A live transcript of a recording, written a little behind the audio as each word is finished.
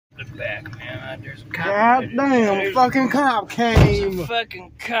back, man. There's a cop. God damn, fucking cop came. There's a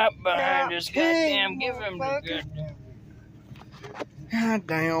fucking cop behind us. Goddamn, give him the goddamn. God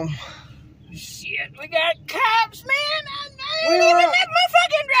damn. Shit, we got cops, man. I ain't even in my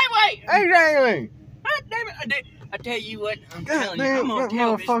fucking driveway. Exactly. God damn it. I tell you what, I'm God telling you, damn, I'm gonna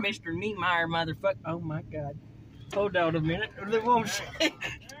tell this motherfucker. Mr. Niemeyer motherfucker. Oh my God. Hold on a minute.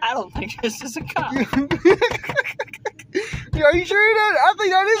 I don't think this is a cop. Are you sure that? I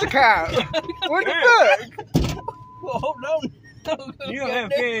think that is a cop. What the fuck? Well, hold on. You know how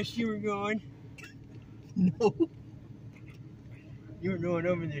fast you were going? No. You were going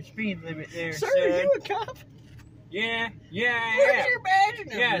over the speed limit there, Sir, son. are you a cop? Yeah, Where's your badge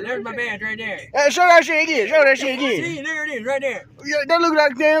number? Yeah, there's my badge right there. Show that shit again. Show that shit again. See, there it is, right there. Yeah, that look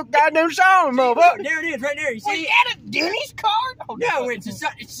like damn goddamn song, Look, motherfucker. there it is, right there. You Was see? that a Denny's card? Oh, No, it's a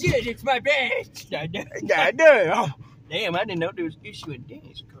shit. It's my badge. God damn. Damn, I didn't know there was issuing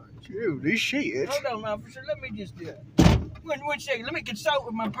Denny's cards. Dude, this shit. Hold on, officer. Let me just one second. Let me consult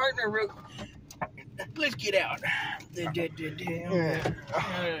with my partner. Let's get out.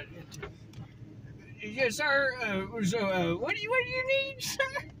 Yes, sir. What do you need, sir?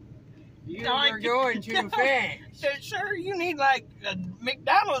 You No, are going too fast. Sir, you need like a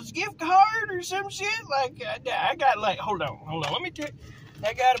McDonald's gift card or some shit? Like, I got like, hold on. Let me tell you.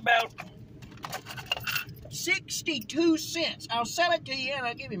 I got about 62 cents. I'll sell it to you and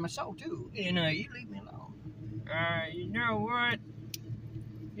I'll give you my soul too. And you leave me alone. You know what?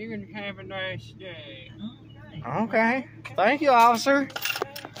 You're going to have a nice day. Okay. Thank you, officer.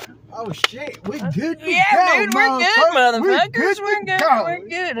 Oh shit, we good to Yeah, go, dude, we're good, motherfuckers. We're good. go. We're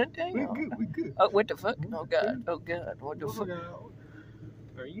good. I tell you. We good. Oh, what the fuck? Oh God. What the fuck?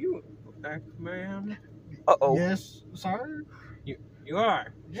 Are you a man? Uh-oh. Yes, sir. You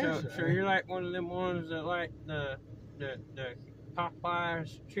are. Yes, so sir. you're like one of them ones that like the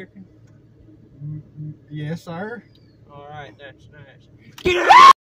Popeyes chicken? Yes, sir. All right, that's nice. Get it out!